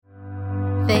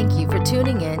Thank you for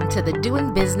tuning in to the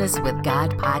Doing Business with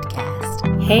God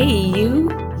podcast. Hey, you.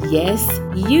 Yes,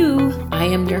 you. I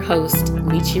am your host,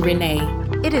 Michi Renee.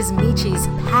 It is Michi's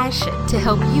passion to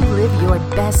help you live your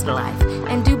best life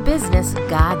and do business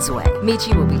God's way.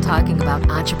 Michi will be talking about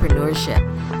entrepreneurship,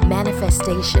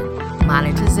 manifestation,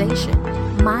 monetization,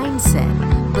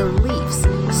 mindset, beliefs,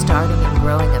 starting and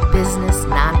growing a business,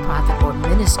 nonprofit, or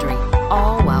ministry,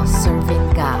 all while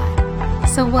serving God.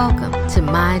 So welcome to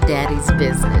My Daddy's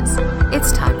Business.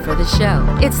 It's time for the show.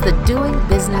 It's the Doing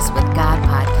Business with God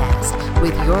podcast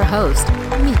with your host,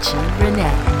 Michi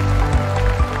Renee.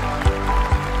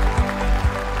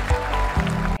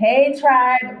 Hey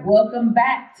tribe, welcome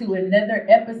back to another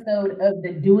episode of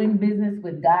the Doing Business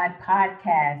with God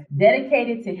podcast,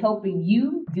 dedicated to helping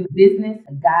you do business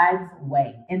God's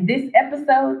way. In this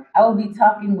episode, I will be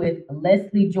talking with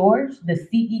Leslie George, the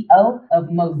CEO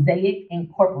of Mosaic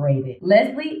Incorporated.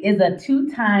 Leslie is a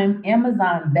two-time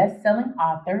Amazon best-selling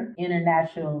author,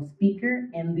 international speaker,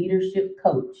 and leadership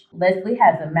coach. Leslie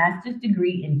has a master's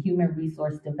degree in human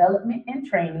resource development and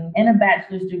training and a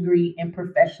bachelor's degree in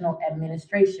professional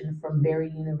administration from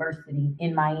Berry University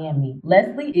in Miami.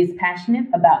 Leslie is passionate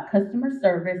about customer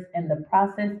service and the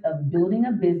process of building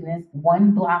a business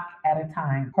one block at a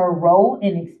time. Her role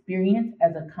and experience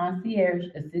as a concierge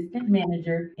assistant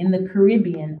manager in the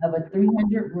Caribbean of a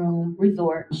 300-room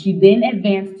resort. She then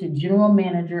advanced to general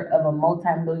manager of a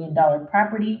multi-million-dollar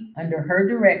property. Under her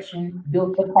direction,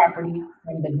 built the property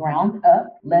from the ground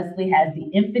up. Leslie has the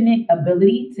infinite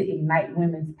ability to ignite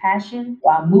women's passion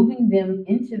while moving them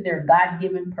into their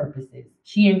God-given purposes.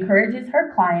 She encourages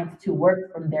her clients to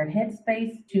work from their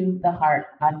headspace to the heart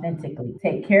authentically,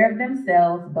 take care of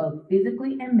themselves both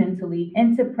physically and mentally,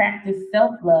 and to practice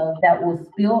self-love that will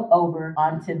spill over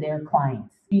onto their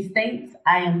clients. She states,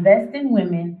 "I invest in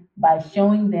women by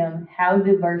showing them how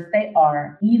diverse they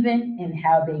are, even in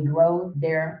how they grow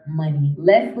their money."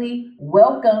 Leslie,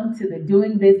 welcome to the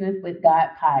Doing Business with God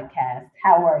podcast.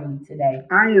 How are you today?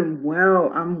 I am well.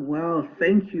 I'm well.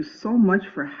 Thank you so much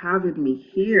for having me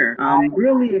here. I'm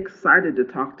really excited to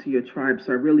talk to your tribe,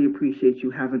 so I really appreciate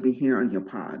you having me here on your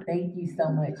pod. Thank you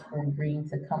so much for agreeing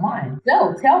to come on.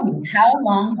 So tell me, how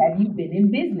long have you been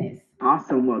in business?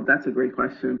 Awesome. Well, that's a great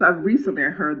question. I've recently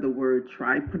heard the word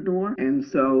tripreneur. And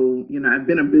so, I've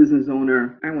been a business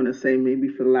owner, I want to say maybe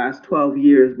for the last 12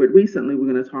 years, but recently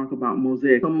we're going to talk about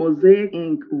Mosaic. So Mosaic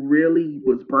Inc. really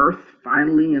was birthed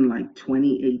finally in like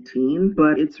 2018,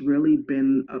 but it's really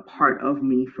been a part of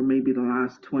me for maybe the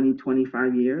last 20,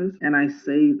 25 years. And I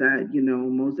say that,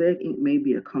 Mosaic Inc. may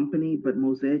be a company, but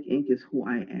Mosaic Inc. is who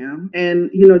I am. And,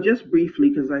 just briefly,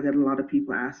 because I get a lot of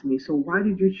people ask me, so why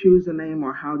did you choose the name,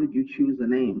 or how did you choose the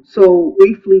name? So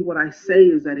briefly, what I say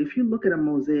is that if you look at a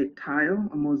mosaic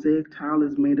tile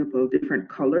is made up of different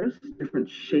colors, different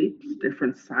shapes,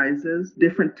 different sizes,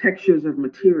 different textures of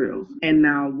materials. And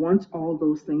now once all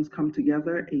those things come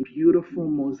together, a beautiful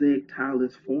mosaic tile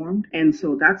is formed. And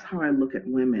so that's how I look at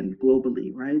women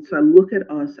globally, right? So I look at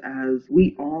us as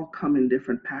we all come in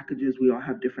different packages. We all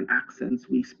have different accents.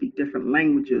 We speak different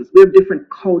languages. We have different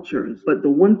cultures. But the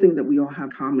one thing that we all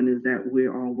have in common is that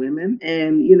we're all women.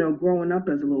 And, growing up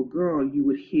as a little girl, you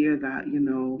would hear that,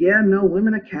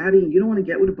 women are catty. You don't want to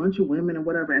get with a bunch of women and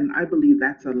whatever. And I believe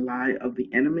that's a lie of the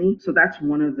enemy. So that's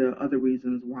one of the other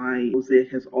reasons why Mosaic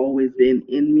has always been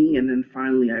in me. And then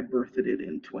finally, I birthed it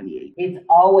in 2018. It's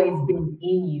always been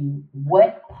in you.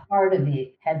 What part of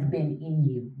it has been in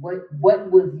you?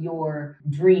 What was your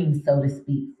dream, so to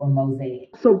speak, for Mosaic?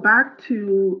 So back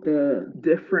to the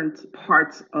different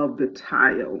parts of the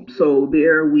tile. So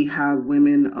there we have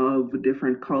women of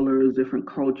different colors, different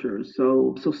cultures.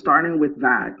 So starting with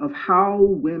that, of how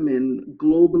women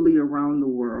globally around the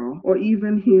world, or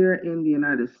even here in the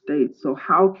United States, so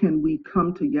how can we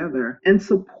come together and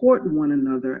support one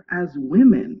another as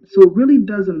women? So it really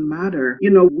doesn't matter.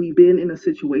 We've been in a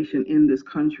situation in this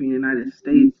country, in the United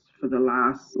States, for the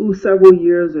last several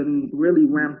years, and really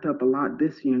ramped up a lot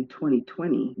this year in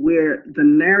 2020, where the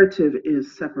narrative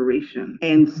is separation.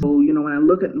 And so, when I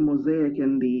look at Mosaic,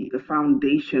 and the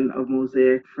foundation of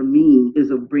Mosaic for me is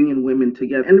of bringing women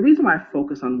together. And the reason why I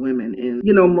focus on women is,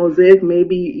 Mosaic,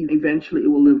 maybe eventually it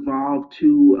will evolve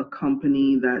to a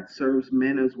company that serves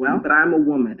men as well, but I'm a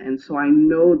woman. And so I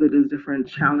know that there's different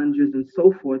challenges and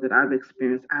so forth that I've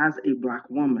experienced as a Black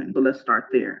woman. So let's start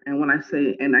there. And when I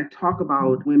say, and I talk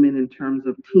about women women in terms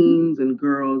of teens and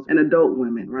girls and adult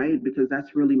women, right? Because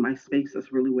that's really my space.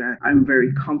 That's really where I'm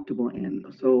very comfortable in.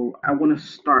 So I want to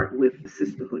start with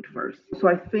sisterhood first. So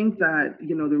I think that,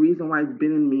 the reason why it's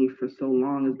been in me for so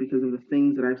long is because of the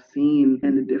things that I've seen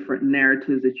and the different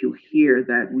narratives that you hear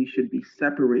that we should be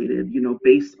separated,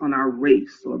 based on our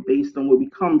race or based on where we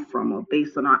come from or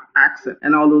based on our accent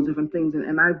and all those different things.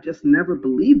 And I've just never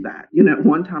believed that. At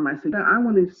one time I said, I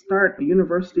want to start a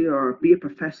university or be a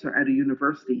professor at a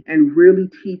university and really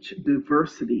teach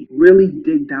diversity, really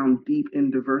dig down deep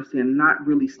in diversity and not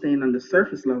really staying on the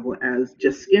surface level as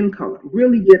just skin color,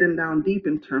 really getting down deep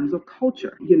in terms of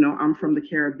culture. I'm from the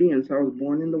Caribbean, so I was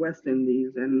born in the West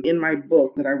Indies. And in my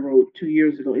book that I wrote 2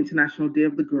 years ago, International Day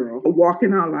of the Girl, A Walk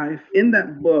in Our Life, in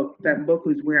that book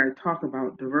is where I talk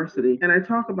about diversity. And I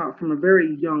talk about from a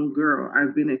very young girl,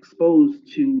 I've been exposed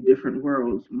to different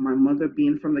worlds. My mother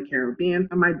being from the Caribbean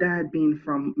and my dad being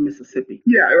from Mississippi.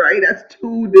 Yeah, right? That's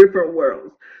two different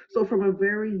worlds. So from a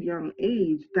very young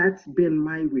age, that's been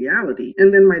my reality.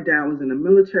 And then my dad was in the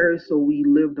military, so we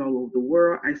lived all over the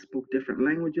world. I spoke different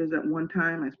languages at one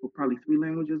time. I spoke probably 3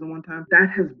 languages at one time. That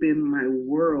has been my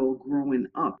world growing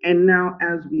up. And now,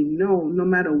 as we know, no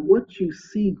matter what you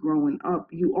see growing up,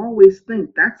 you always think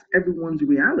that's everyone's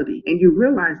reality. And you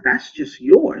realize that's just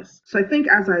yours. So I think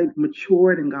as I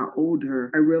matured and got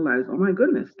older, I realized, oh my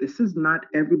goodness, this is not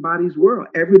everybody's world.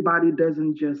 Everybody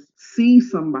doesn't just see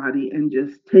somebody and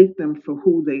just take them for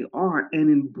who they are and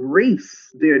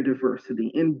embrace their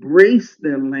diversity, embrace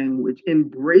their language,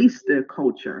 embrace their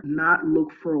culture, not look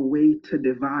for a way to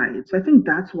divide. So I think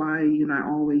that's why, I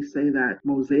always say that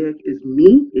Mosaic is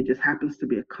me. It just happens to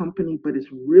be a company, but it's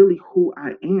really who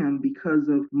I am because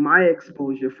of my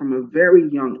exposure from a very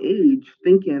young age,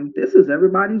 thinking this is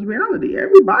everybody's reality.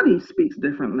 Everybody speaks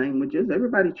different languages.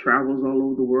 Everybody travels all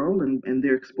over the world and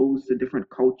they're exposed to different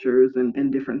cultures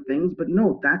and different things. But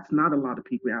no, that's not a lot of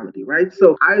people's reality, right?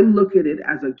 So I look at it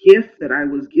as a gift that I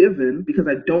was given because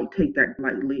I don't take that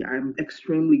lightly. I'm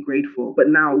extremely grateful. But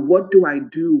now what do I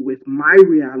do with my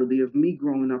reality of me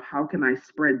growing up? How can I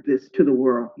spread this to the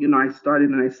world? I started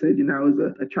and I said, I was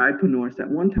a tripreneur. So at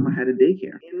one time I had a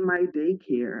daycare. In my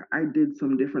daycare, I did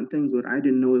some different things, but I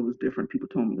didn't know it was different. People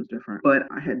told me it was different. But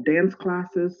I had dance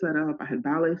classes set up. I had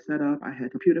ballet set up. I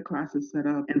had computer classes set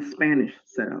up and Spanish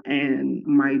set up. And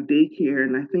my daycare,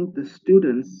 and I think the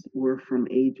students were from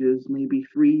ages maybe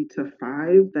 3 to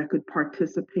 5 that could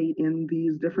participate in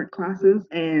these different classes.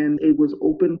 And it was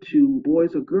open to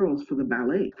boys or girls for the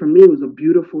ballet. For me, it was a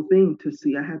beautiful thing to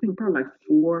see. I had, I think, probably like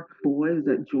 4 boys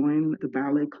that joined the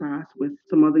ballet class with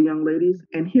some other young ladies.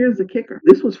 And here's the kicker.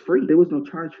 This was free. There was no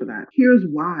charge for that. Here's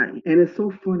why. And it's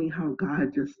so funny how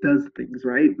God just does things,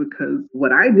 right? Because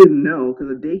what I didn't know,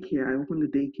 because I opened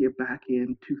the daycare back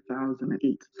in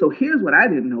 2008. So here's what I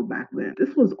didn't know back then.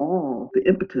 This was all the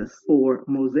impetus for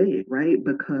Mosaic, right?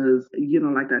 Because,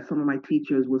 like that, some of my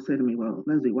teachers would say to me, well,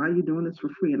 Leslie, why are you doing this for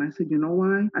free? And I said, you know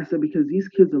why? I said, because these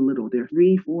kids are little. They're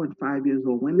 3, 4, and 5 years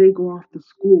old. When they go off to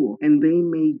school and they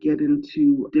may get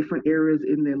into different areas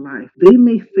in their life, they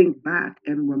may think back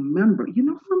and remember,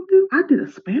 something? I did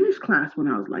a Spanish class when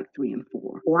I was like 3 and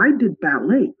 4, or I did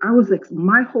ballet.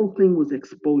 My whole thing was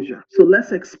exposure. So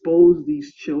let's expose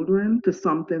these children to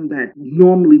something that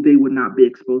normally they would not be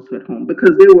exposed to at home,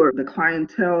 because they were the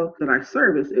clientele that I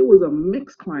serviced. It was a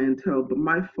mixed clientele, but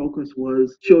my focus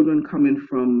was children coming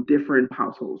from different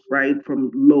households, right?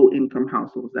 From low income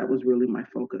households. That was really my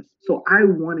focus. So I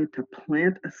wanted to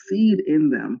plant a seed in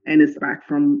them, and it's back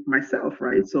from myself,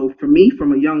 right? So for me,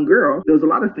 from a young girl, there was a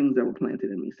lot of things that were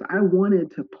planted in me. So I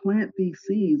wanted to plant these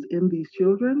seeds in these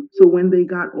children so when they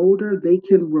got older, they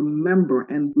can remember.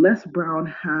 And Les Brown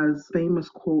has a famous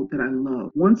quote that I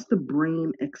love. Once the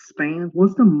brain expands,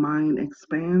 once the mind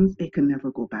expands, it can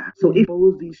never go back. So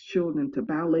expose these children to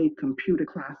ballet, computer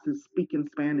classes, speaking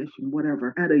Spanish and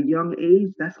whatever at a young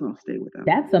age, that's going to stay with them.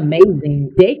 That's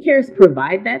amazing. Daycares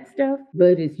provide that stuff,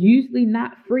 but it's usually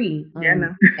not free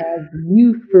as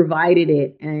you've provided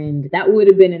it. And that would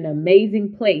have been an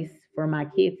amazing place for my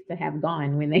kids to have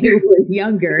gone when they were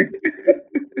younger.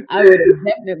 I would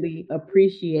definitely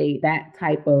appreciate that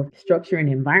type of structure and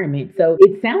environment. So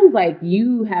it sounds like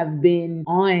you have been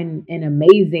on an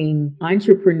amazing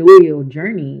entrepreneurial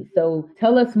journey. So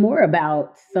tell us more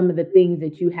about some of the things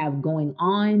that you have going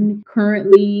on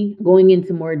currently, going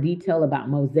into more detail about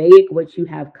Mosaic, what you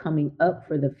have coming up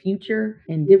for the future,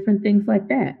 and different things like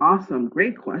that. Awesome.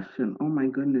 Great question. Oh my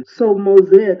goodness. So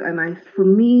Mosaic, for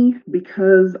me,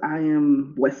 because I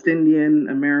am West Indian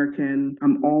American,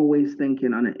 I'm always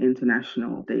thinking on an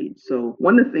international stage. So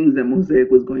one of the things that Mosaic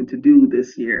was going to do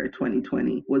this year,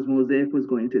 2020, was Mosaic was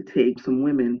going to take some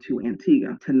women to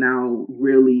Antigua to now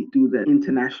really do the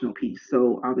international piece.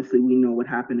 So obviously we know what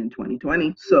happened in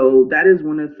 2020. So that is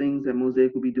one of the things that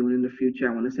Mosaic will be doing in the future.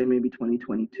 I want to say maybe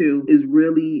 2022 is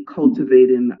really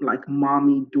cultivating like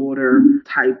mommy daughter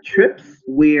type trips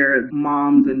where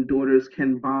moms and daughters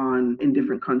can bond in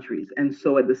different countries. And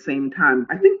so at the same time,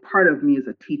 I think part of me is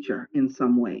a teacher in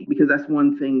some way, because that's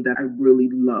one thing that I really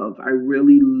love. I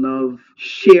really love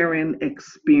sharing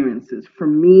experiences. For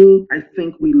me, I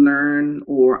think we learn,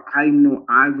 or I know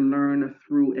I've learned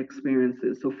through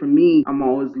experiences. So for me, I'm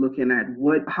always looking at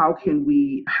how can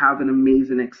we have an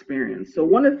amazing experience. So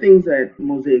one of the things that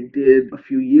Mosaic did a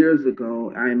few years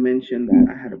ago, I mentioned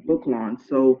that I had a book launch.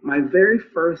 So my very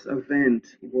first event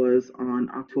was on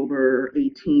October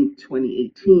 18th,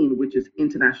 2018, which is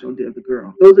International Day of the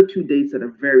Girl. Those are two dates that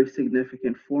are very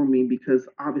significant for me because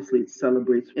obviously it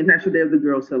celebrates International Day of the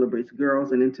Girl celebrates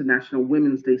girls, and International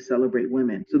Women's Day celebrate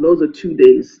women. So those are 2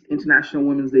 days. International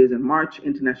Women's Day is in March,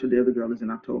 International Day of the Girl is in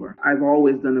October. I've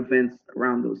always done events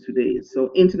around those 2 days.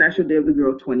 So International Day of the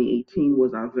Girl 2018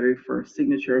 was our very first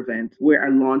signature event where I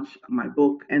launched my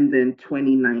book, and then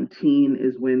 2019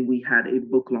 is when we had a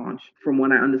book launch. From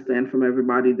what I understand from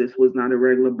everybody, this was not a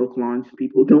regular book launch.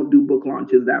 People don't do book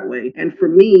launches that way. And for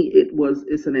me,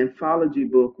 it's an anthology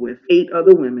book with 8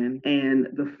 other women, and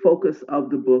the focus of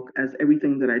the book, as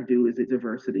everything that I do, is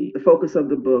diversity. The focus of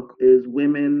the book is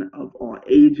women of all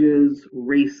ages,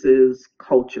 races,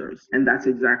 cultures, and that's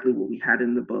exactly what we had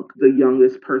in the book. The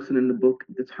youngest person in the book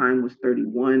at the time was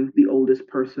 31. The oldest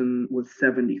person was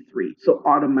 73. So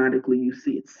automatically you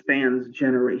see it spans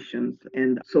generations,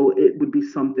 and so it would be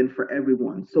something for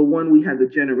everyone. So we had the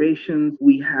generations,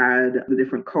 we had the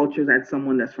different cultures. I had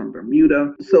someone that's from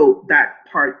Bermuda. So that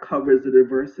part covers the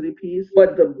diversity piece.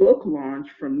 But the book launch,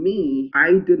 for me,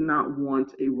 I did not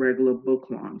want a regular book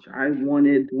launch. I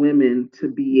wanted women to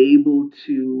be able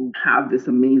to have this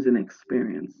amazing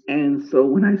experience. And so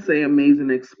when I say amazing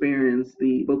experience,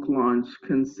 the book launch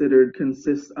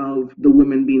consists of the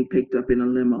women being picked up in a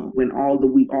limo. When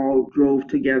we all drove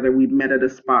together, we met at a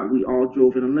spot, we all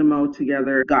drove in a limo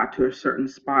together, got to a certain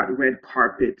spot, red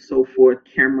carpet, so forth,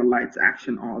 camera lights,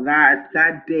 action, all that.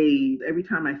 That day, every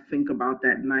time I think about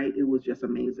that night, it was just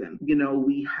amazing.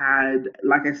 We had,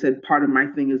 like I said, part of my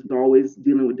thing is always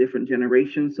dealing with different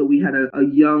generations. So we had a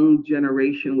young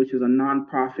generation, which is a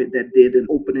nonprofit that did an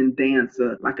opening dance,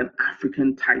 like an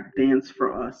African type dance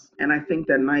for us. And I think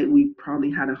that night we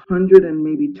probably had 100 and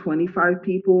maybe 25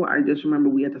 people. I just remember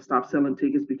we had to stop selling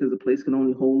tickets because the place can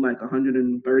only hold like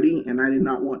 130, and I did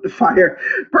not want the fire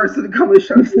person to come and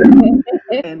shut us down.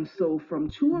 And so from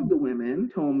 2 of the women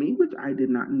told me, which I did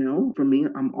not know. For me,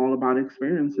 I'm all about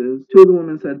experiences. 2 of the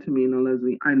women said to me,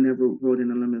 Leslie, I never rode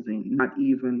in a limousine, not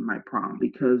even my prom,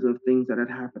 because of things that had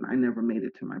happened. I never made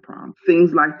it to my prom.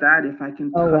 Things like that, if I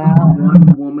can touch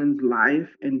one woman's life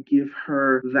and give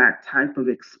her that type of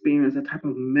experience, that type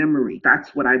of memory,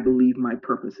 that's what I believe my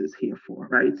purpose is here for,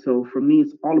 right? So for me,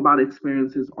 it's all about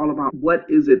experiences, all about what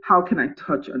is it, how can I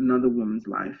touch another woman's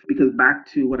life? Because back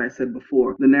to what I said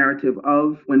before, the narrative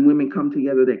of when women come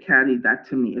together, they're catty, that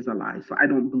to me is a lie. So I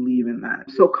don't believe in that.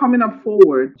 So coming up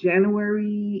forward,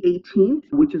 January 18th,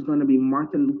 which is going to be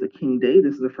Martin Luther King Day.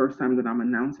 This is the first time that I'm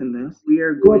announcing this. We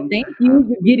are going thank you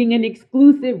for getting an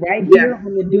exclusive right here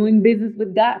on the Doing Business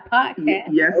with God podcast.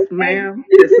 Yes, ma'am.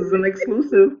 This is an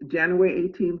exclusive. January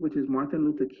 18th, which is Martin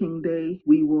Luther King Day,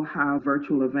 we will have a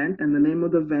virtual event, and the name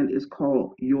of the event is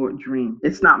called Your Dream.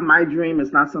 It's not my dream.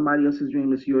 It's not somebody else's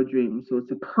dream. It's your dream. So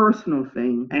it's a personal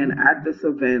thing. And at this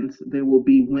event, there will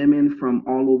be women from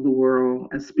all over the world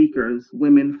as speakers,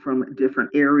 women from different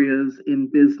areas in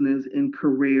business, in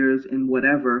careers, in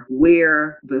whatever,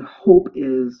 where the hope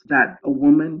is that a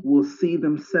woman will see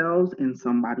themselves in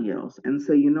somebody else and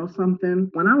say, something,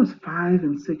 when I was 5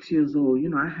 and 6 years old,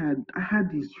 I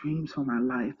had these dreams for my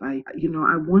life. I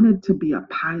wanted to be a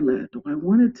pilot, or I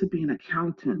wanted to be an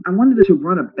accountant. I wanted to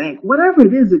run a bank, whatever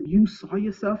it is that you saw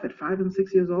yourself at 5 and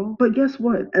 6 years old. But guess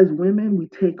what? As women, we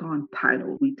take on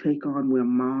titles. We take on, we're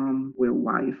mom, we're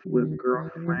wife, we're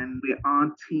girlfriend, we're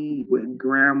auntie, we're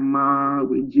grandma,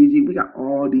 we're Gigi. We got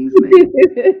all these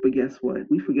names. But guess what?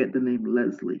 We forget the name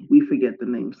Leslie. We forget the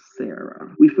name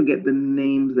Sarah. We forget the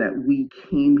names that we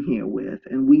came here with,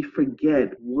 and we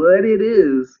forget what it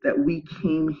is that we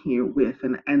came here with.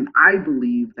 And I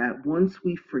believe that once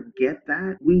we forget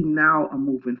that, we now are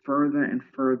moving further and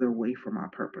further away from our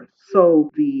purpose.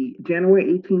 So the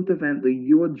January 18th event, the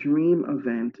Your Dream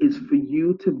event, is for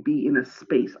you to be in a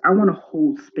space. I want to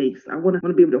hold space. I want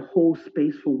to be able to hold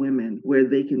space for women where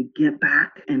they can get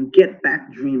back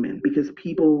dreaming dreaming, because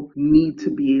people need to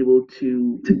be able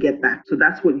to get back. So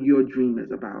that's what your dream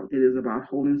is about. It is about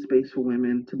holding space for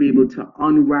women to be able to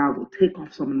unravel, take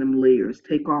off some of them layers,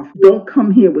 don't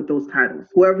come here with those titles.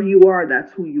 Whoever you are,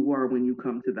 that's who you are when you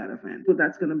come to that event. So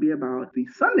that's going to be about the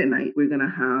Sunday night. We're going to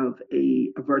have a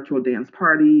virtual dance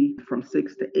party from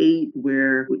 6 to 8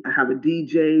 where I have a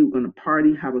DJ. We're going to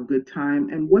party, have a good time.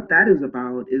 And what that is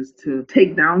about is to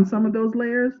take down some of those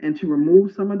layers and to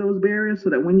remove some of those barriers so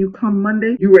that when you come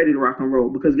Monday, you're ready to rock and roll,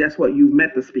 because guess what? You've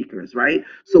met the speakers, right?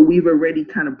 So we've already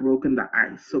kind of broken the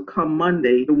ice. So come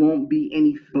Monday, there won't be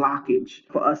any blockage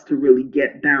for us to really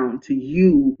get down to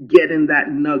you getting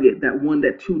that nugget,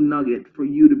 that 2 nugget for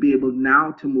you to be able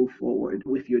now to move forward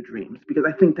with your dreams. Because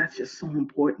I think that's just so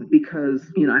important,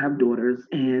 because, I have daughters,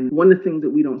 and one of the things that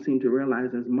we don't seem to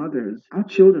realize as mothers, our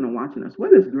children are watching us,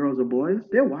 whether it's girls or boys,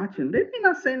 they're watching. They may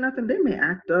not say nothing, they may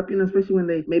act up, especially when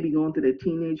they maybe go into their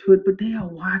teenagehood, but they are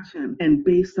watching. And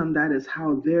based on that is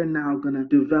how they're now going to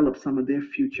develop some of their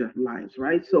future lives,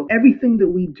 right? So everything that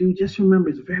we do, just remember,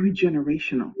 is very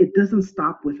generational. It doesn't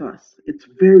stop with us. It's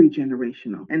very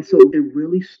generational. And so it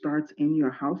really starts in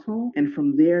your household. And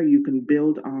from there, you can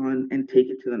build on and take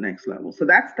it to the next level. So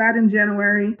that's that in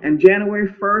January. And January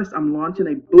 1st, I'm launching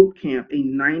a boot camp, a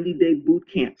 90-day boot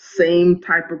camp. Same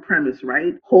type of premise,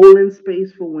 right? Holding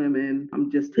space for women. I'm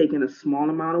just taking a small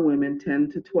amount of women, 10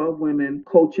 to 12 women,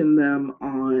 coaching them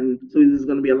on, so this is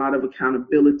going to be a lot of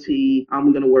accountability.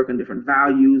 We're going to work on different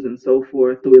values and so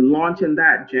forth. So we're launching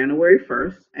that January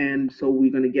 1st. And so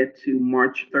we're going to get to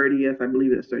March 30th. I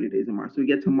believe it's 30 days in March. So we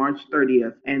get to March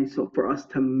 30th. And so for us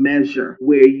to measure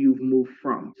where you've moved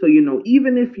from. So,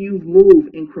 even if you've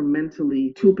moved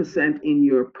incrementally 2% in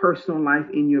your personal life,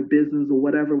 in your business or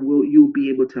whatever, you'll be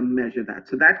able to measure that.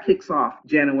 So that kicks off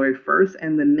January 1st.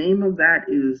 And the name of that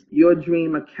is Your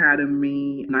Dream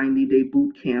Academy 90-day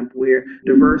boot camp, where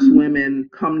diverse women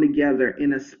come together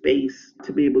in a space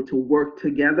to be able to work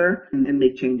together and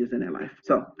make changes in their life.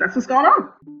 So that's what's going on.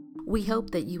 We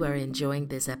hope that you are enjoying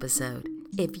this episode.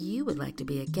 If you would like to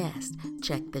be a guest,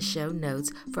 check the show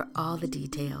notes for all the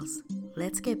details.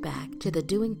 Let's get back to the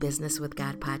Doing Business with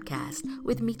God podcast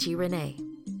with Michi Renee.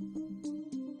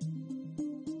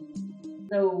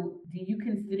 So do you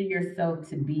consider yourself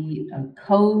to be a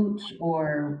coach,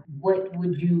 or what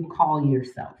would you call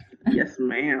yourself? Yes,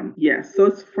 ma'am. Yes. So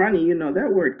it's funny,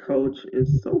 that word coach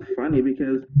is so funny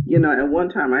because, at one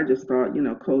time I just thought,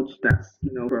 coach, that's,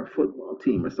 for a football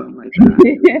team or something like that.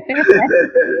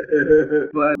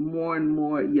 But more and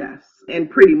more, yes. And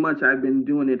pretty much I've been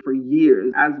doing it for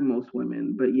years, as most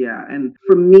women. But yeah, and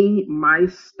for me, my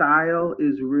style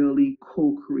is really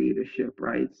co-creatorship,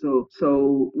 right? So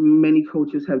many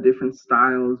coaches have different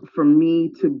styles. For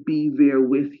me to be there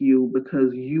with you,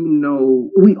 because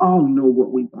we all know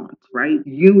what we want, right?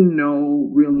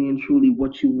 Really and truly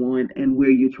what you want and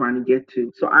where you're trying to get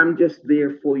to. So I'm just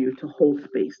there for you to hold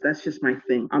space. That's just my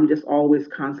thing. I'm just always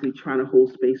constantly trying to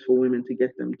hold space for women to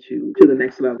get them to the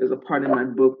next level. There's a part in my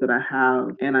book that I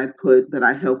have, and I put that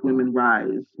I help women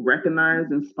rise, recognize,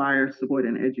 inspire, support,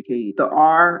 and educate. The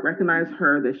R, recognize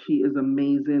her that she is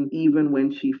amazing even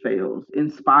when she fails.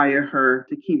 Inspire her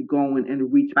to keep going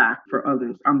and reach back for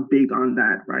others. I'm big on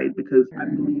that, right? Because I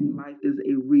believe life is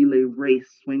a relay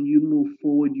race. When you move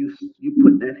forward, you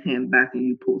put that hand back and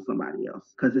you pull somebody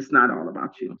else, because it's not all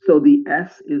about you. So the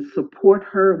S is support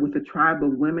her with a tribe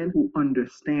of women who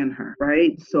understand her,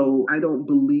 right? So I don't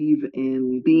believe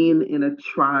in being in a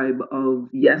tribe of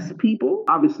yes people.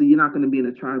 Obviously, you're not going to be in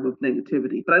a tribe of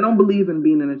negativity, but I don't believe in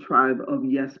being in a tribe of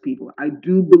yes people. I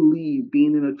do believe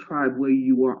being in a tribe where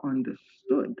you are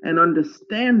understood. And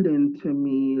understanding to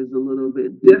me is a little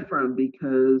bit different,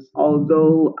 because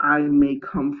although I may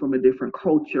come from a different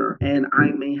culture and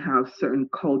I may have certain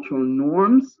cultural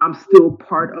norms, I'm still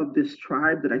part of this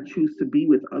tribe that I choose to be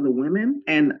with other women.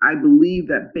 And I believe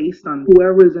that based on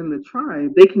whoever is in the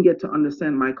tribe, they can get to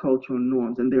understand my cultural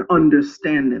norms and their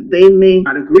understanding. They may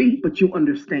not agree, but you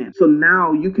understand. So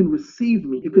now you can receive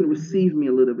me. You can receive me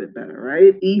a little bit better,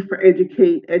 right? E for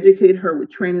educate. Educate her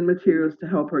with training materials to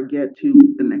help her get to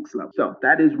the next level. So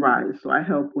that is Rise. So I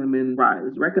help women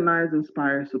rise, recognize,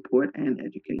 inspire, support, and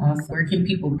educate. Awesome. Where can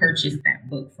people purchase that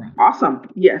book from? Awesome.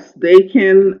 Yes, they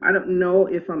can. I don't know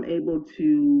if I'm able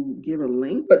to give a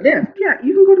link, but yeah,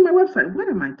 you can go to my website. What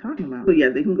am I talking about? So yeah,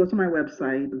 they can go to my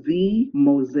website,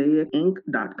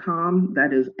 themosaicinc.com.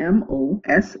 That is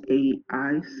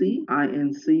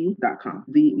MOSAICINC.com.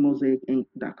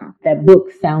 Themosaicinc.com. That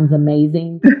book sounds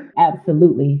amazing. Absolutely.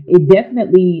 Absolutely. It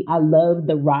definitely, I love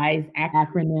the RISE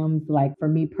acronyms. Like for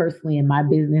me personally in my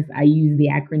business, I use the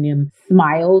acronym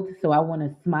SMILED. So I want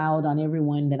to smile on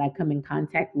everyone that I come in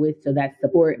contact with. So that's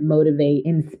support, motivate,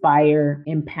 inspire,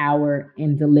 empower,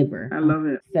 and deliver. I love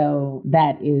it. So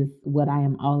that is what I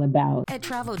am all about. At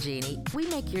Travel Genie, we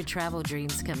make your travel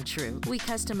dreams come true. We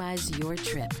customize your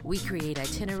trip. We create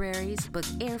itineraries, book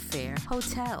airfare,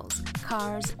 hotels,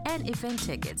 cars, and event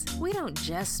tickets. We don't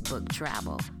just book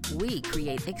travel. We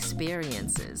create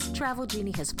experiences. Travel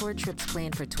Genie has 4 trips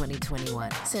planned for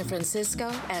 2021. San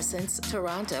Francisco, Essence,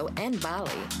 Toronto, and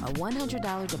Bali. A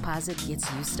 $100 deposit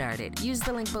gets you started. Use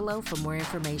the link below for more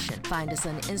information. Find us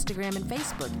on Instagram and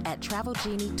Facebook at Travel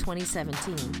Genie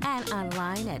 2017 and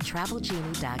online at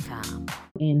travelgenie.com.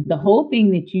 And the whole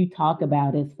thing that you talk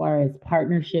about as far as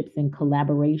partnerships and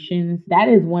collaborations, that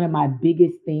is one of my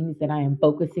biggest things that I am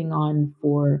focusing on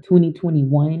for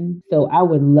 2021. So I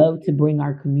would love to bring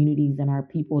our communities and our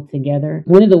people together.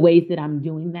 One of the ways that I'm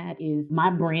doing that is my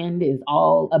brand is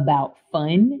all about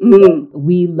fun.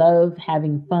 We love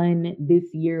having fun. This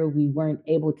year we weren't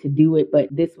able to do it, but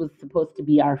this was supposed to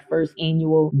be our first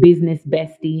annual Business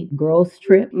Bestie Girls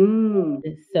Trip.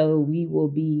 So we will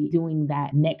be doing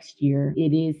that next year.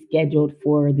 It is scheduled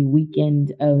for the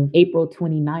weekend of April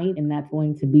 29th, and that's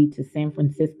going to be to San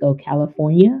Francisco,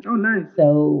 California. Oh, nice.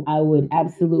 So I would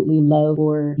absolutely love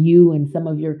for you and some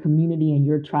of your community and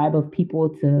your tribe of people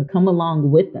to come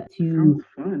along with us. Sounds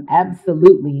fun.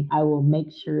 Absolutely. I will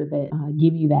make sure that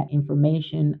give you that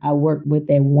information. I work with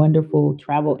a wonderful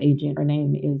travel agent. Her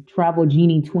name is Travel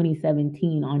Genie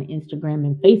 2017 on Instagram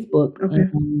and Facebook. Okay.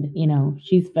 And, you know,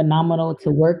 she's phenomenal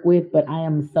to work with, but I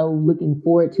am so looking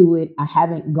forward to it. I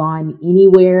haven't gone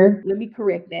anywhere. Let me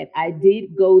correct that. I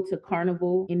did go to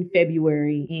Carnival in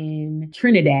February in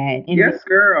Trinidad. And Yes,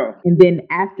 girl. and then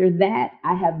after that,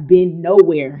 I have been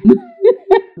nowhere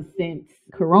since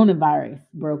coronavirus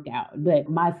broke out. But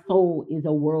my soul is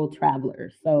a world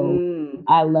traveler. So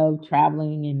I love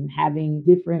traveling and having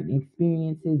different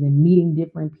experiences and meeting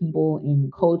different people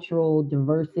and cultural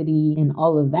diversity and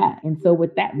all of that. And so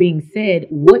with that being said,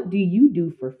 what do you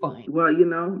do for fun? Well, you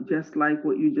know, just like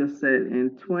what you just said,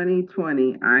 in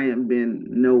 2020, I have been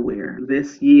nowhere.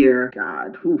 This year,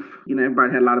 God, you know,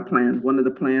 everybody had a lot of plans. One of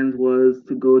the plans was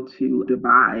to go to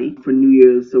Dubai for New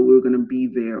Year's. So we were going to be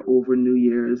there over New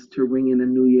Year's to ring in a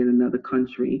new year in another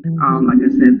country. Like I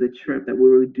said, the trip that we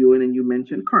were doing, and you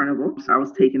mentioned Carnival. So I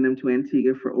was taking them to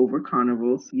Antigua for over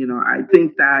carnivals. You know, I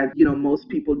think that, you know, most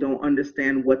people don't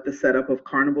understand what the setup of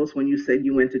carnivals. When you said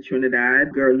you went to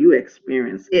Trinidad, girl, you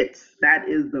experienced it. That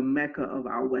is the mecca of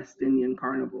our West Indian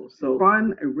carnival. So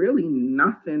fun, really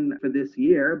nothing for this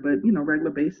year, but, you know,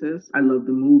 regular basis. I love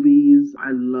the movies.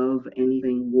 I love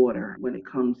anything water when it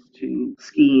comes to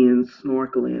skiing,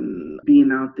 snorkeling,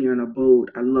 being out there in a boat.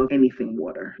 I love anything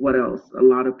water. What else? A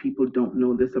lot of people don't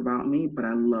know this about me, but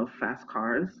I love fast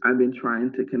cars. I've been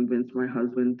trying to convince my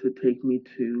husband to take me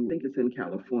to, I think it's in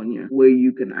California, where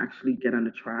you can actually get on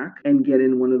the track and get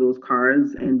in one of those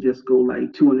cars and just go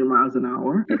like 200 miles an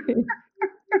hour.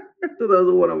 So those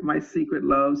are one of my secret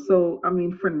loves. So, I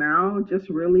mean, for now, just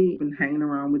really been hanging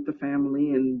around with the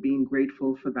family and being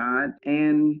grateful for that.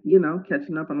 And, you know,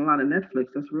 catching up on a lot of Netflix.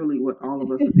 That's really what all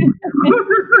of us are doing.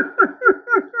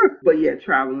 But yeah,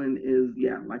 traveling is,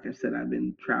 like I said, I've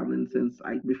been traveling since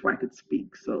before I could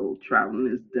speak. So traveling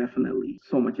is definitely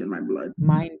so much in my blood.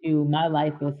 Mind you, my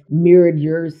life has mirrored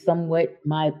yours somewhat.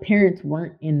 My parents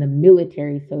weren't in the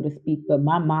military, so to speak, but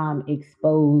my mom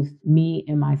exposed me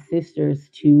and my sisters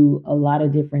to a lot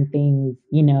of different things.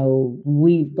 You know,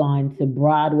 we've gone to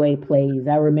Broadway plays.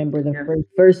 I remember the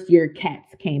first year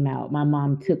Cats came out, my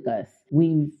mom took us.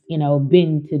 We've, you know,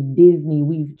 been to Disney.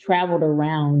 We've traveled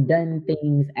around, done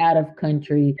things out of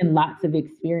country, and lots of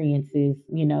experiences,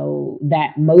 you know,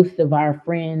 that most of our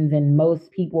friends and most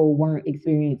people weren't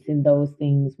experiencing those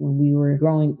things when we were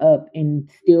growing up and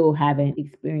still haven't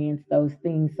experienced those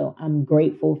things. So I'm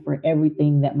grateful for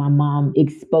everything that my mom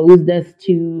exposed us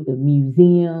to, the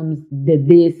museums, the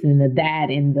this and the that,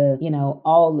 and the, you know,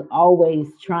 always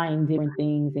trying different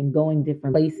things and going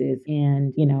different places.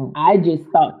 And, you know, I just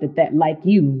thought that like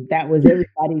you, that was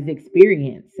everybody's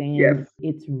experience. And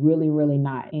it's really, really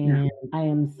not. And I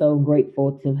am so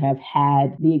grateful to have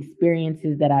had the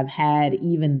experiences that I've had,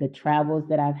 even the travels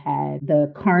that I've had.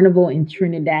 The carnival in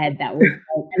Trinidad, that was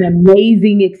an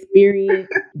amazing experience.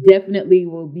 Definitely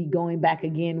will be going back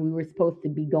again. We were supposed to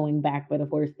be going back, but of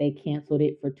course they canceled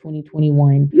it for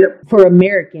 2021. For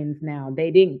Americans now.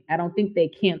 I don't think they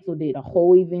canceled it a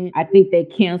whole event. I think they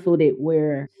canceled it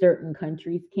where certain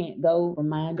countries can't go, from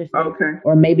my understanding.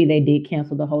 Or maybe they did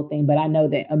cancel the whole thing, but I know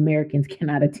that Americans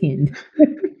cannot attend.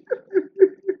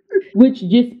 which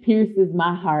just pierces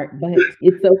my heart, but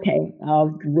it's okay.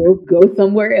 We'll go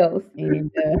somewhere else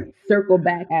and circle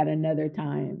back at another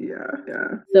time.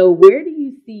 Yeah. So, where do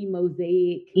you see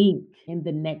Mosaic Inc. in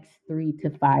the next 3 to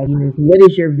 5 years? What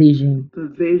is your vision?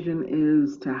 The vision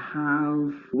is to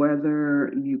have,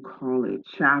 whether you call it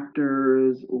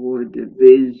chapters or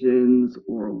divisions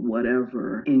or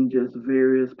whatever, in just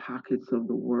various pockets of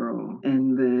the world.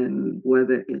 And then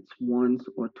whether it's once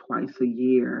or twice a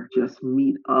year, just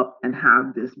meet up and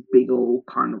have this big old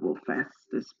carnival fest,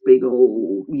 this big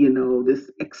old,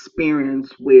 this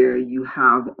experience where you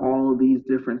have all these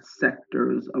different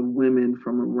sectors of women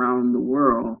from around the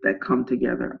world that come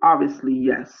together. Obviously,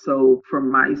 yes. So for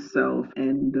myself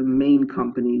and the main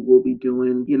company, we'll be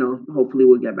doing, hopefully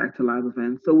we'll get back to live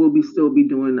events. So we'll still be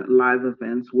doing live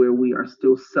events where we are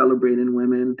still celebrating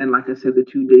women. And like I said, the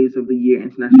 2 days of the year,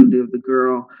 International Day of the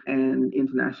Girl and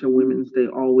International Women's Day,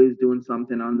 always doing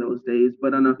something on those days.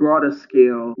 But on a broader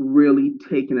scale, really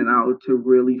taking it out to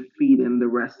really feed in the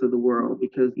rest of the world,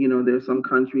 because there's some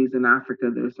countries in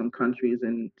Africa, there's some countries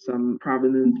in some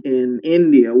provinces in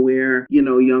India where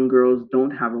young girls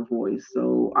don't have a voice.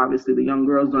 So obviously the young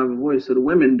girls don't have a voice, so the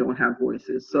women don't have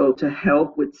voices. So to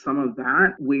help with some of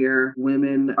that, where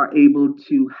women are able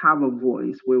to have a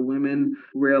voice, where women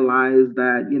realize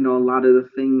that a lot of the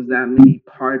things that may be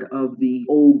part of the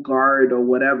old guard or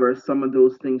whatever, some of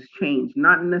those things change,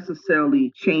 not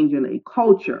necessarily changing a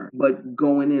culture, but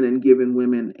going in and giving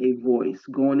women a voice,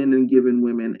 going in and giving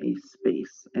women a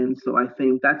space. And so I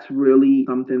think that's really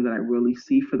something that I really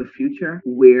see for the future,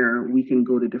 where we can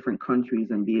go to different countries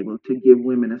and be able to give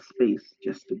women a space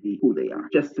just to be who they are,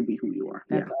 just to be who you are.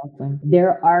 That's awesome.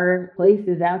 There are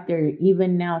places out there,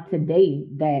 even now today,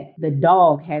 that the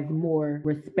dog has more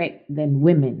respect than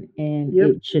women, and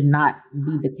it should not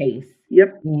be the case.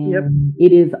 And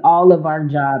it is all of our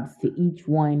jobs to each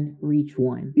one reach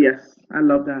one. Yes, I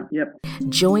love that.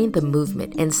 Join the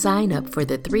movement and sign up for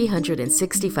the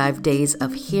 365 Days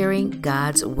of Hearing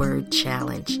God's Word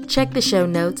Challenge. Check the show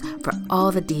notes for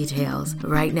all the details.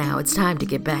 Right now, it's time to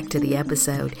get back to the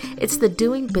episode. It's the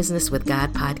Doing Business with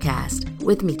God podcast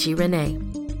with Michi Renee.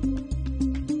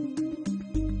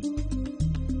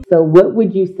 So what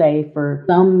would you say for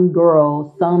some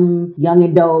girl, some young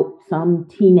adult, some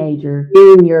teenager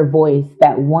hearing your voice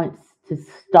that wants to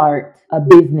start a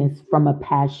business from a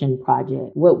passion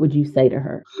project? What would you say to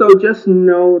her? So just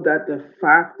know that the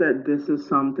fact that this is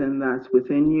something that's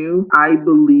within you, I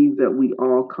believe that we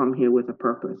all come here with a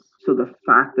purpose. So the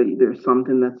fact that there's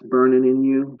something that's burning in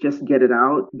you, just get it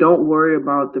out. Don't worry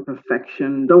about the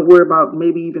perfection. Don't worry about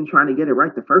maybe even trying to get it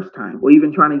right the first time, or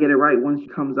even trying to get it right once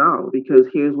it comes out. Because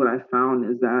here's what I found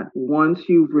is that once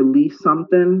you've released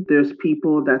something, there's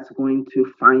people that's going to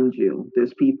find you.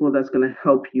 There's people that's going to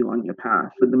help you on your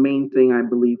path. But the main thing I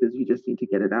believe is you just need to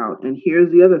get it out. And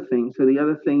here's the other thing. So the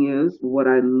other thing is, what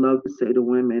I love to say to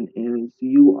women is,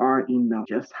 you are enough,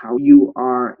 just how you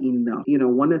are enough.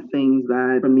 One of the things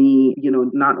that for me,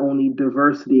 not only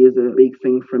diversity is a big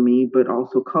thing for me, but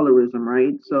also colorism,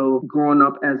 right? So growing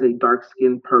up as a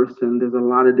dark-skinned person, there's a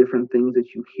lot of different things that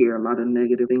you hear, a lot of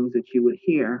negative things that you would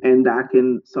hear. And that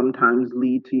can sometimes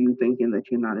lead to you thinking that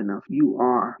you're not enough. You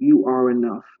are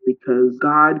enough, because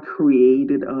God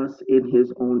created us in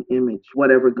his own image.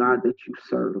 Whatever God that you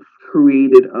serve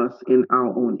created us in our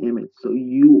own image. So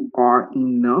you are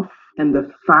enough. And the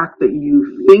fact that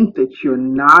you think that you're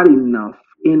not enough,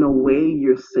 in a way,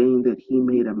 you're saying that he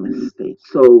made a mistake.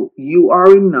 So you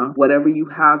are enough. Whatever you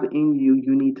have in you,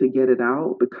 you need to get it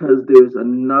out, because there's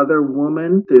another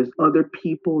woman, there's other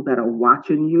people that are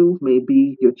watching you.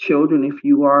 Maybe your children, if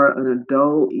you are an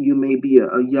adult, you may be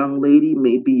a young lady,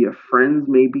 maybe your friends,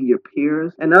 maybe your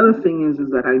peers. Another thing is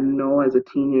that I know as a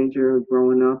teenager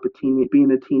growing up,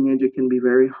 being a teenager can be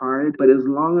very hard, but as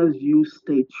long as you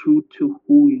stay true to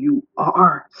who you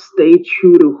are,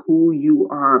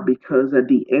 because at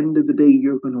the end of the day,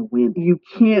 you're going to win. You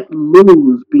can't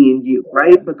lose being you,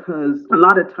 right? Because a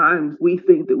lot of times we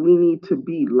think that we need to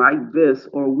be like this,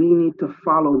 or we need to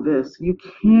follow this. You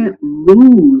can't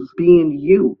lose being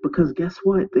you, because guess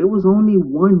what? There was only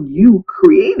one you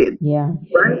created. Yeah.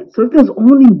 Right? So if there's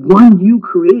only one you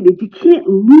created, you can't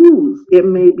lose. It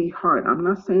may be hard. I'm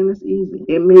not saying it's easy.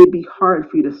 It may be hard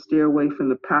for you to stay away from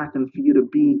the path and for you to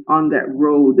be on that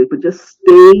road, but just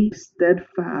stay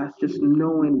steadfast, just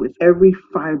knowing with every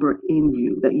fiber in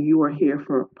you that you are here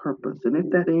for a purpose. And if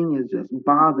that thing is just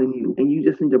bothering you and you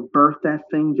just need to birth that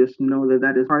thing, just know that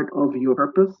that is part of your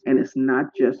purpose, and it's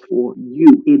not just for you.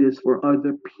 It is for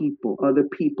other people. Other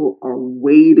people are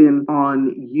waiting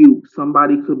on you.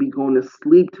 Somebody could be going to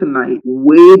sleep tonight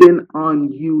waiting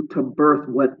on you to birth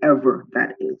whatever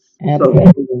that is.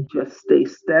 Absolutely. So just stay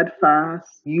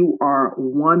steadfast. You are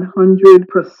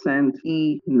 100%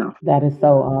 enough. That is so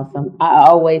awesome. I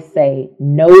always say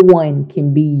no one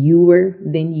can be youer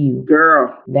than you.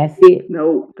 Girl. That's it.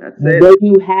 No, that's Whether it.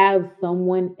 you have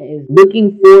someone is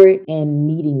looking for it and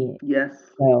needing it.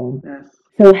 Yes. Yes. Yes.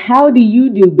 So how do you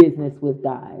do business with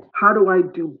God? How do I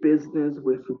do business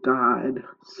with God?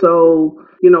 So,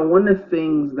 one of the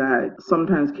things that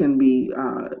sometimes can be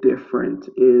different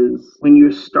is when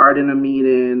you're starting a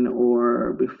meeting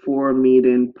or before a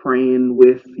meeting, praying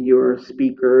with your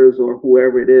speakers or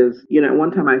whoever it is.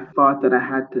 One time I thought that I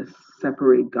had to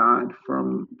separate God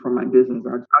from my business.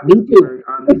 I'll Me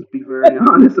just be very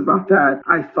honest about that.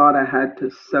 I thought I had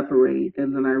to separate,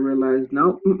 and then I realized,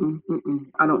 no,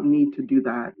 I don't need to do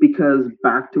that, because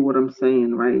back to what I'm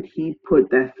saying, right? He put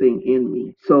that thing in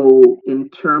me. So in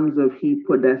terms of he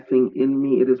put that thing in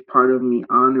me, it is part of me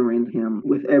honoring him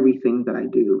with everything that I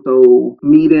do. So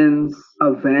meetings,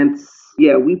 events,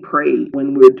 yeah, we prayed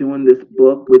when we were doing this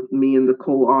book with me and the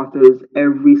co-authors.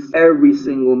 Every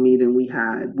single meeting we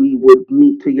had, we would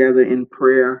meet together in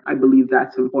prayer. I believe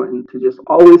that's important, to just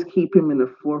always keep him in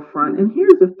the forefront. And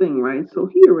here's the thing, right? So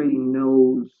he already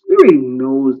knows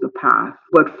the path.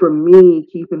 But for me,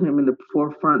 keeping him in the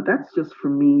forefront, that's just for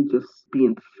me, just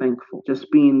being thankful,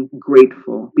 just being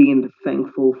grateful, being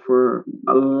thankful for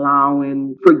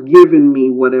giving me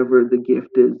whatever the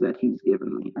gift is that he's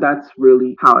given me. That's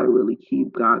really how I really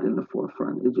keep God in the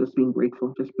forefront, is just being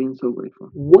grateful, just being so grateful.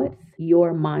 What's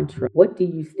your mantra? What do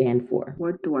you stand for?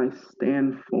 What do I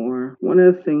stand for? One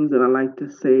of the things that I like to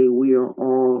say, we are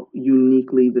all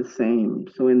uniquely the same.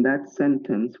 So in that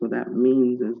sentence, what that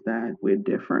means is that we're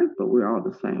different, but we're all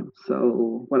the same.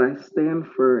 So what I stand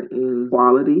for is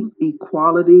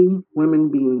equality, women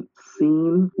being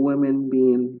seen, women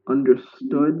being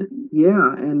understood,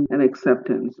 and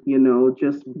acceptance.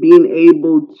 Just being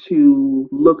able to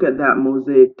look at that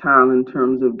mosaic tile in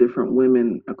terms of different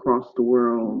women across the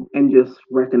world and just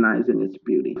recognizing its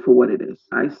beauty for what it is.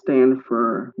 I stand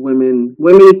for women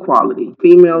equality,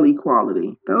 female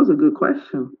equality. That was a good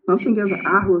question. I don't think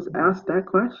I was asked that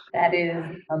question. That is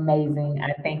amazing.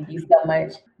 I thank you so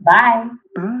much. Bye.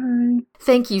 Bye.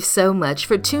 Thank you so much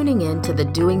for tuning in to the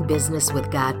Doing Business with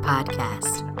God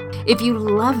podcast. If you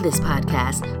love this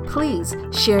podcast, please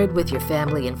share it with your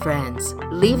family and friends.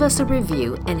 Leave us a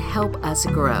review and help us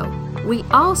grow. We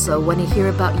also want to hear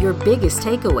about your biggest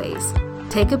takeaways.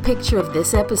 Take a picture of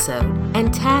this episode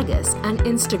and tag us on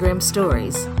Instagram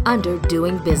stories under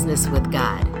Doing Business with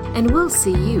God. And we'll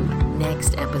see you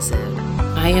next episode.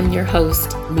 I am your host,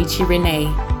 Michi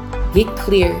Renee. Get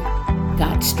clear,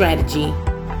 got strategy,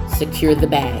 secure the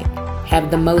bag. Have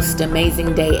the most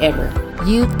amazing day ever.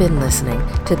 You've been listening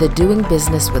to the Doing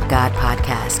Business with God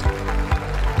podcast.